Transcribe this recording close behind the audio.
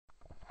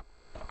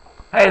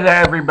Hey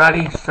there,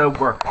 everybody. So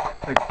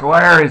the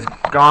glare is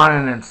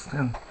gone,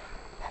 and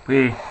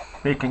we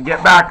can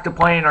get back to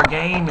playing our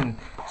game. And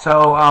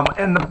so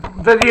in the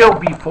video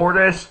before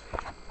this,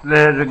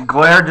 the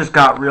glare just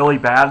got really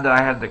bad that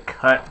I had to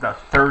cut the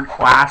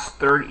last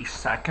 30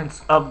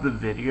 seconds of the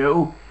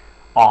video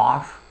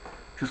off,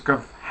 just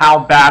because how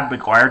bad the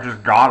glare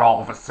just got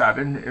all of a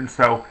sudden. And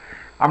so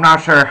I'm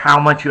not sure how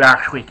much you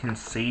actually can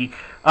see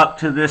up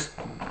to this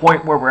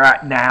point where we're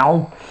at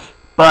now,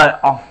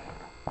 but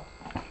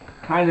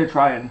kind of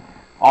try and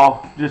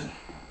I'll just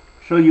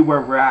show you where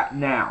we're at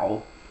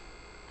now.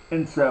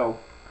 And so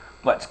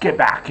let's get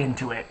back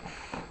into it.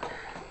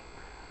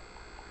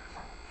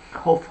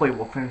 Hopefully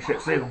we'll finish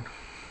it soon.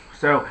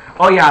 So,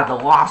 oh yeah, the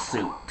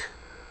lawsuit.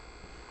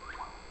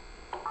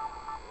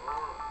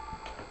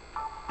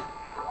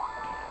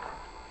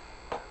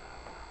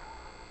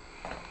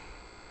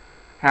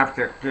 Have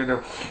to get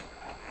a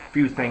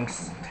few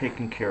things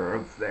taken care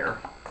of there.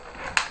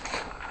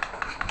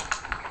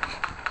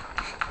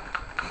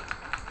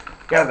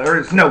 Yeah, there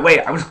is no way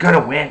I was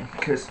gonna win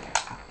because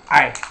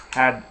I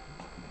had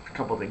a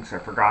couple things I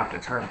forgot to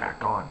turn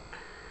back on.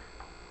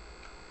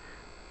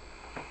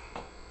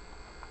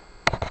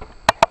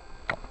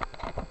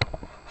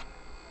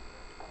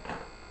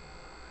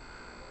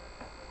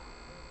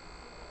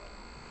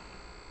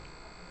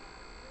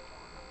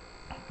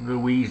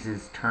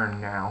 Louise's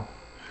turn now.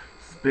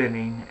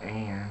 Spinning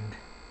and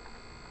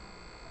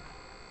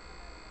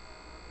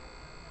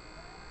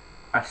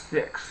a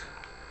 6.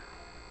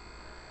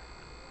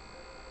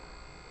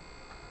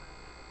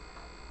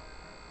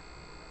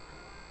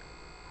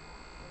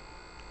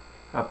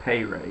 A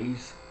pay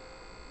raise.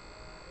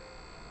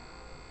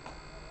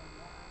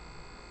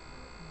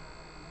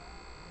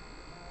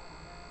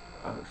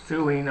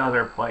 Suing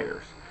other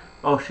players.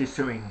 Oh, she's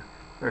suing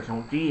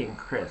Reginald D and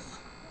Chris.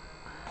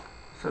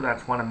 So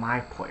that's one of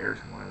my players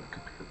and one of the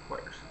computer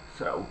players.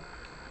 So,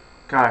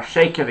 gotta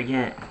shake it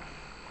again.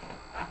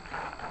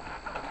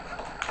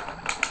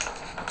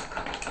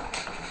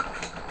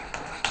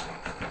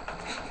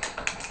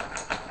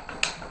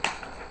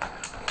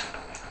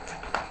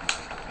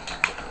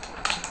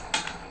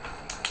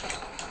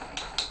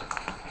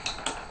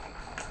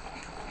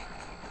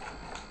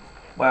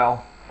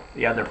 Well,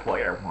 the other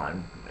player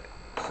won,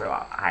 so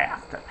I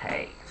have to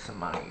pay some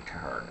money to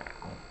her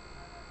now.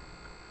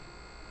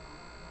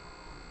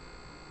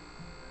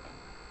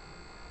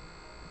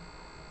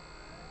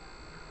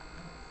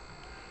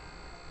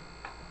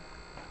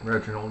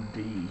 Reginald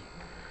D's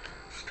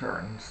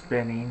turn,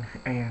 spinning,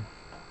 and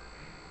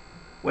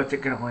what's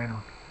it gonna land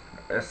on?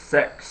 A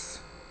 6.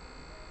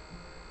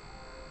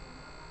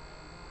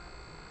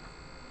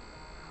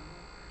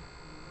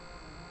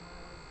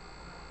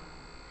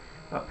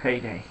 A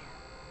payday.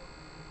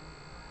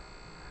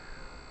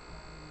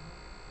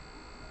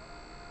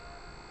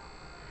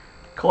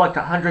 Collect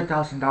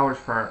 $100,000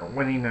 for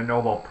winning the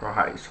Nobel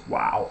Prize.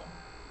 Wow.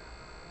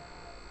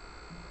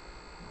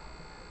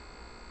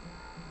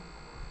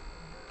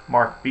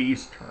 Marc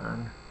B's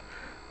turn.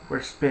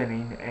 We're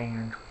spinning,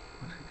 and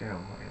what's it gonna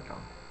land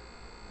on?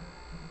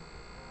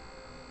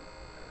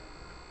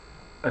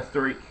 A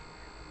 3.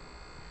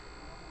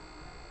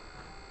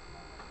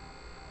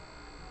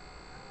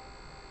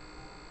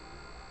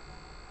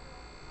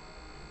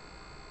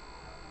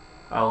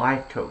 A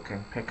life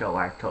token. Pick a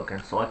life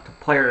token. Select a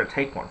player to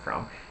take one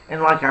from.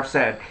 And like I've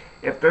said,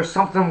 if there's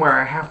something where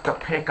I have to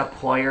pick a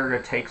player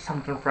to take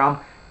something from,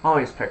 I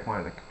always pick one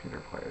of the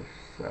computer players.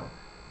 So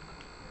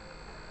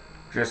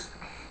just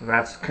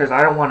that's because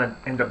I don't want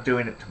to end up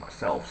doing it to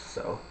myself.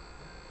 So,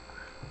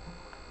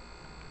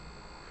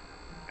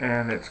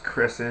 and it's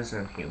Chris's,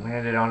 and he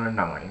landed on a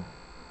 9.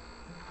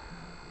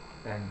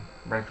 And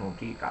Reginald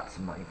D got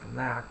some money from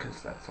that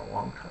because that's a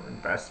long-term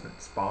investment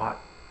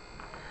spot.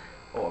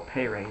 Oh, a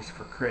pay raise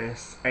for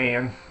Chris.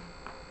 And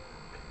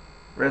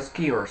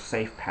risky or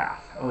safe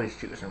path? Always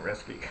choosing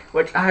risky,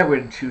 which I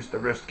would choose the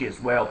risky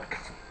as well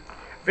because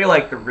I feel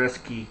like the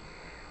risky,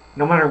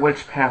 no matter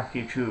which path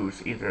you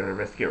choose, either the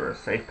risky or a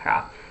safe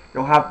path,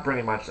 you'll have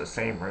pretty much the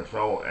same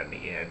result in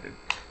the end.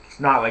 It's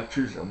not like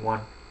choosing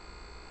one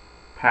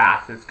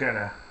path. It's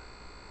gonna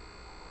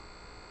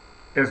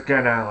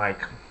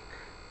like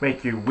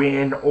make you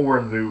win or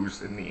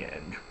lose in the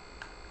end.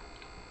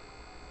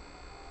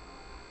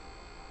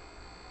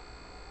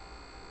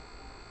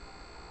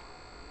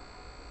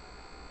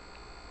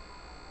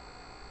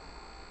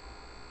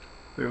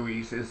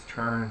 Louise's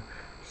turn,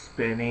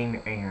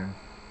 spinning, and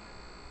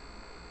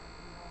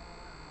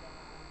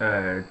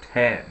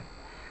 10.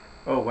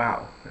 Oh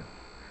wow.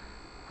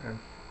 And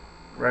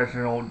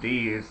Reginald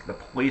D is the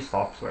police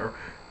officer,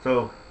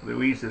 so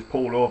Louise is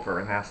pulled over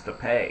and has to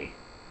pay.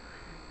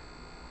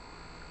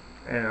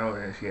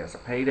 And she has a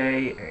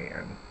payday,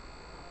 and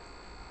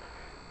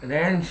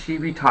then she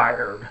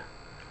retired.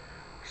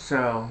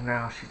 So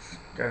now she's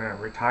gonna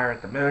retire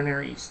at the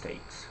Millionaire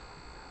Estates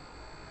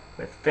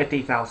with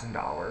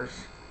 $50,000.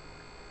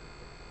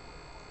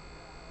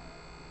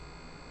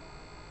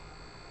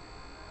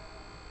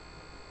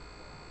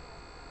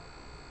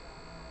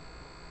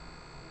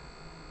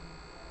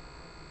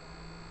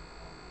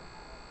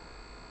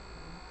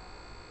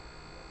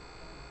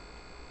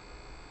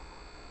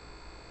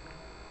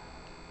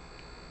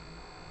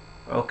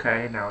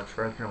 Okay, now it's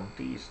Reginald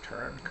D's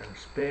turn. Gonna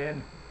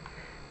spin.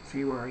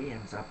 See where he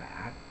ends up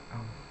at.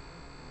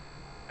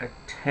 A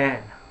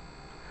 10.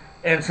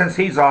 And since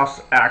he's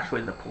also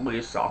actually the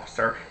police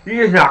officer,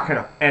 he's not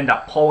gonna end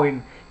up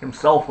pulling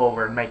himself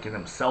over and making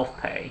himself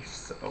pay.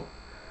 So,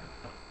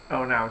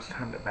 oh, now it's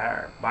time to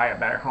buy a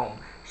better home.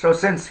 So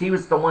since he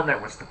was the one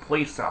that was the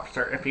police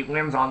officer, if he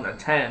lands on the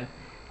 10,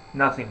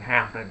 nothing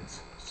happens.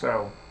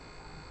 So,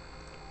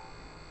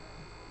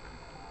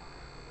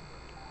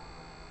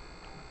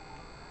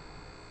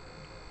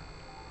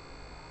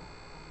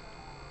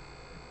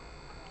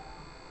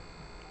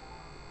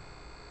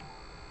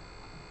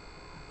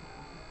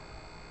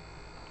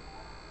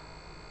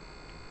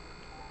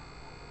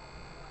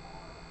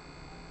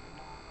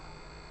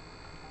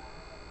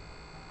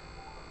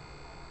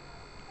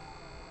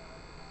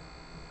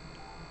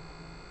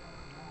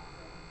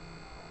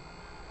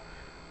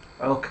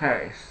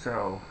 okay,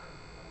 so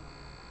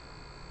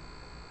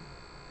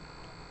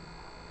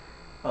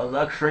a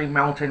luxury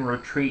mountain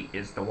retreat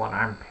is the one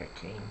I'm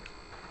picking.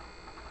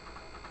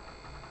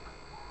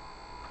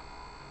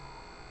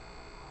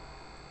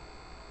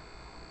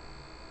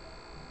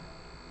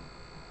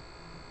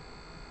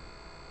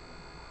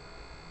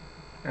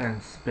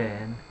 And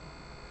spin.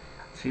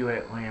 See what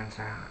it lands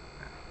at.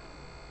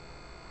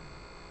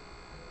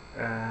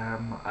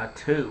 A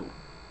 2.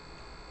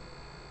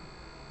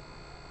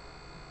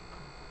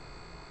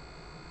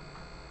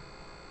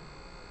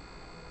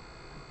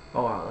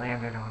 Oh, it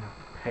landed on a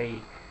pay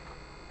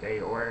day,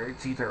 or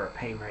it's either a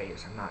pay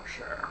raise, I'm not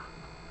sure.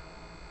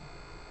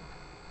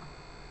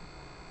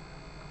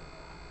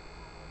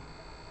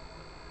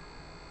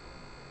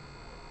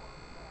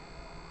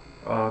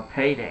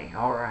 Payday,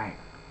 alright.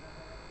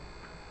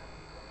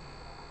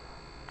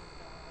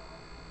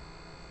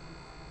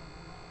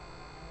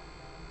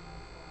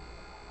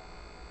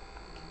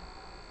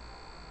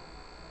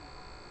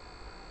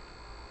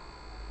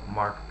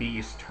 Marc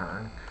B's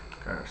turn.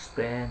 Gonna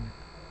spin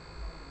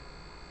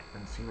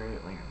and see where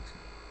it lands.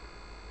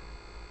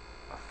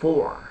 A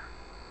 4.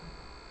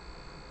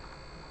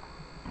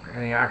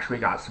 And he actually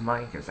got some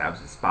money because that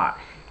was the spot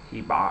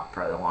he bought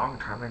for the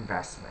long-term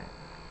investment.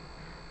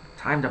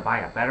 Time to buy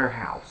a better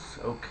house.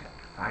 Okay,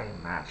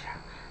 find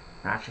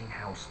matching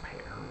house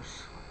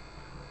pairs.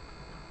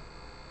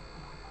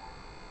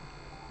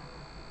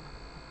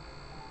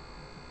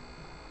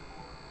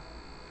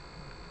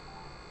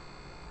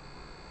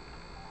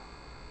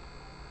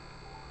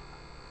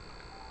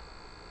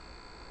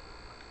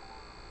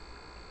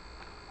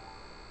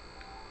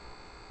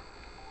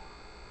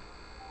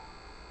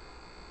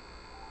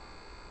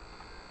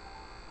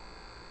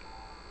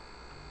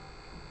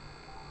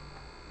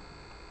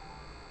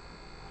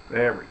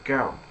 There we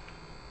go.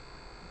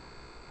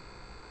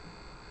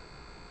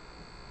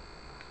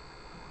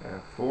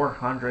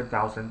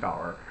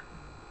 $400,000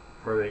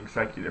 for the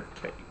executive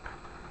cape.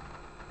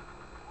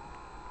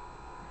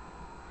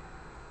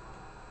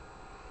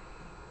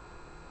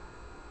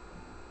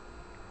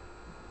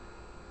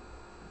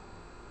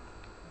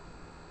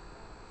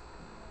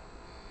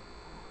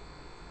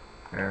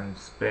 And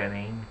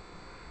spinning.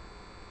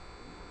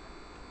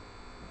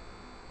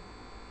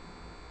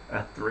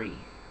 A 3.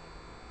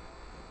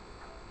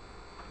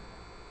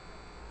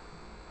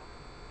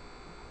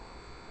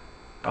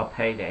 A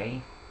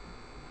payday.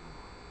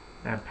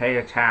 And pay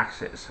the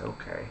taxes.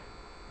 Okay.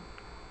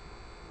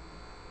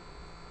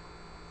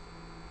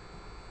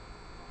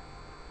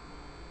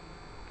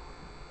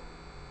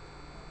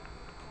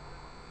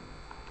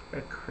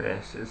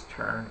 Chris's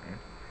turn and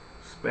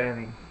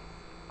spinning.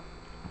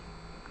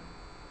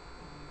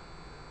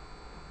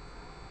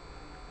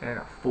 And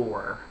a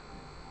 4.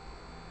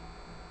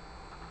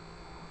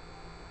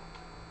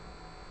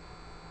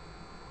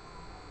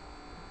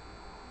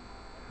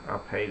 A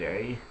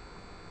payday.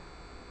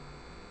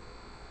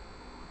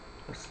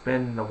 A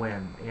spin the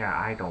win. Yeah,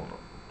 I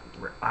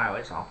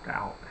always opt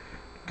out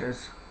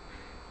because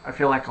I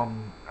feel like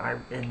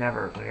it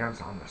never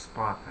lands on the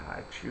spot that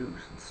I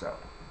choose, and so.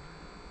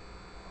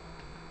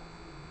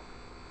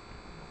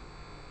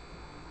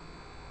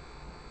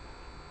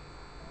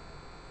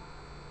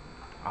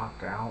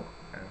 Opt out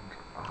and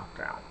opt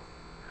out.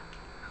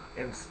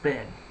 And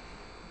spin.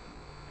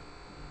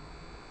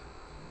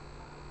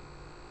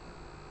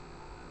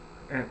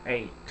 And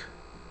 8.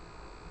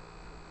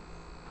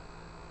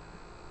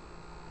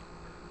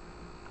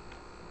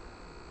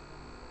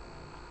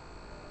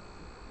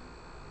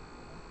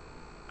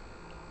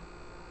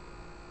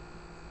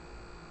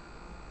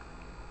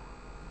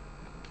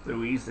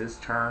 Louise's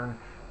turn.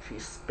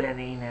 She's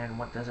spinning, and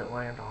what does it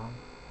land on?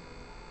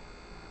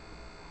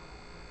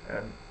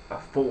 And a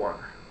 4.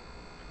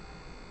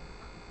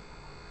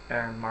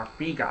 And Marc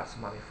B got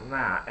some money from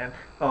that. And,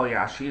 oh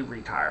yeah, she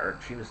retired.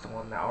 She was the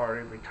one that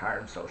already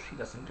retired, so she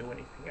doesn't do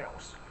anything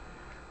else.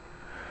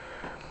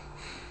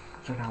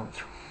 So now it's,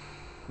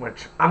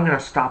 which I'm going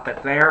to stop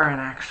it there and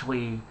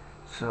actually,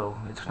 so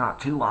it's not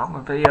too long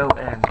a video,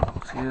 and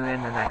see you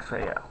in the next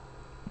video.